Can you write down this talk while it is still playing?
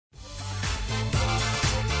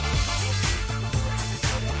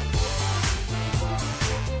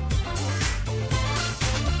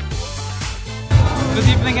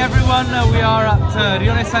evening everyone, we are at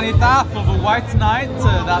Rione Sanità for the White Night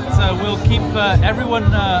that will keep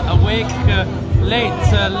everyone awake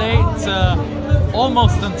late,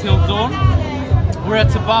 almost until dawn. We're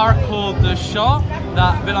at a bar called Shaw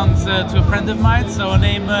that belongs to a friend of mine, so a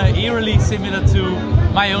name eerily similar to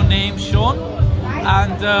my own name, Sean.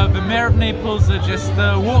 And the mayor of Naples just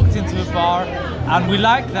walked into the bar, and we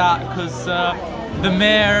like that because the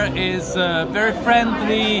mayor is very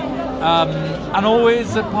friendly and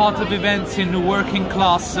always a part of events in the working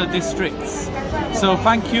class districts. So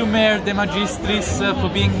thank you, Mayor De Magistris, for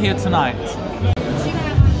being here tonight.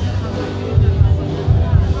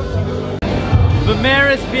 The mayor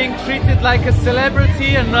is being treated like a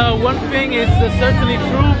celebrity, and one thing is certainly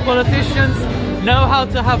true: politicians know how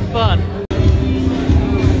to have fun.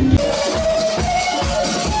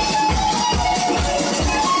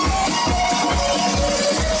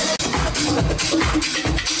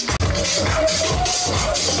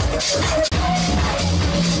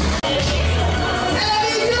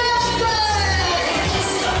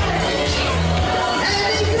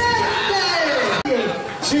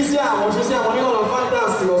 Ci siamo, io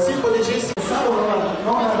fantastico, simpaticissimo,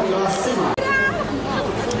 non arrivassi mai.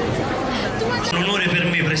 È un onore per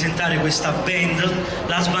me presentare questa band,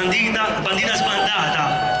 la bandita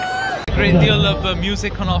sbandata. A great deal of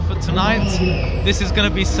music on offer tonight. This is going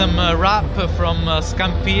to be some rap from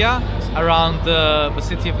Scampia around the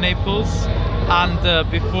city of Naples. And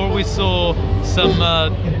before we saw some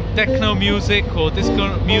techno music or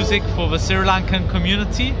disco music for the Sri Lankan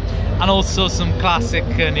community, and also some classic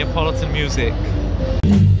Neapolitan music.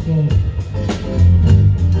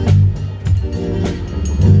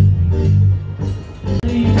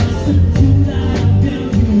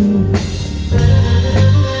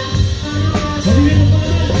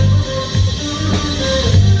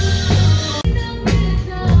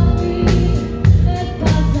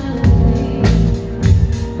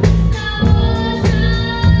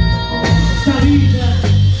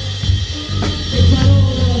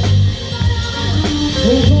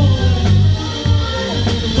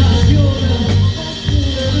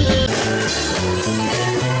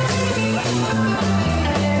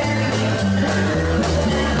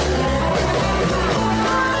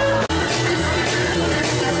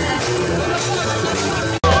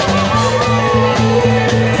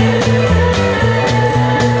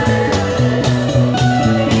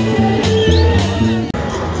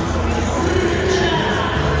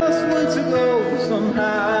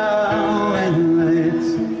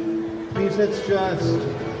 Let's just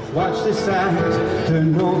watch this act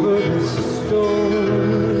turn over the stone.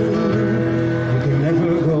 You can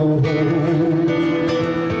never go home.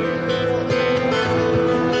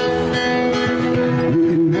 You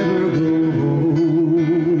can never go home.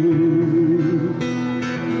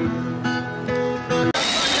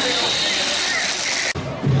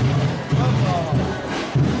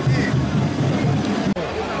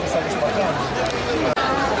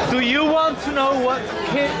 Do you want to know what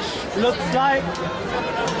kitsch looks like?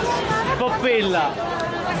 Popella.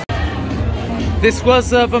 This was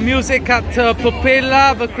the music at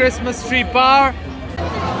Popella, the Christmas tree bar.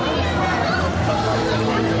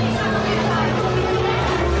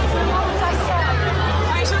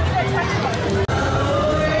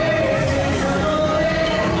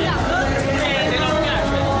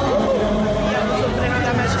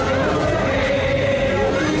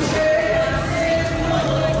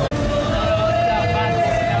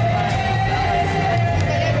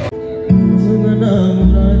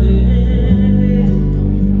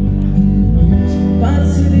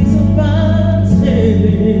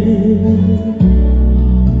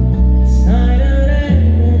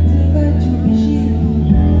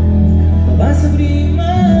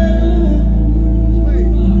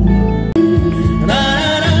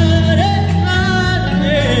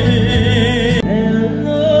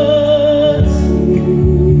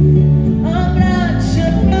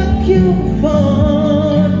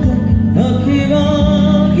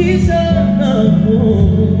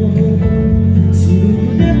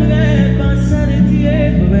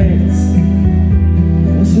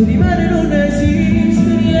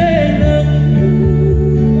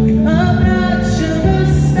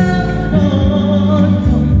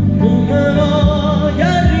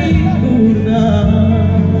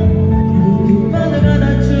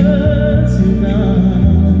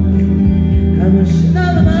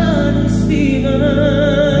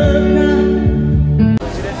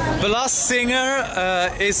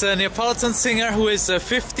 Is a Neapolitan singer who is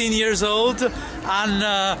 15 years old,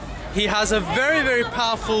 and he has a very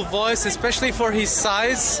powerful voice, especially for his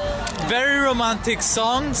size. Very romantic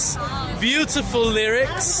songs, beautiful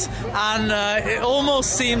lyrics, and it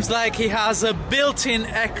almost seems like he has a built-in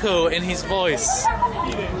echo in his voice.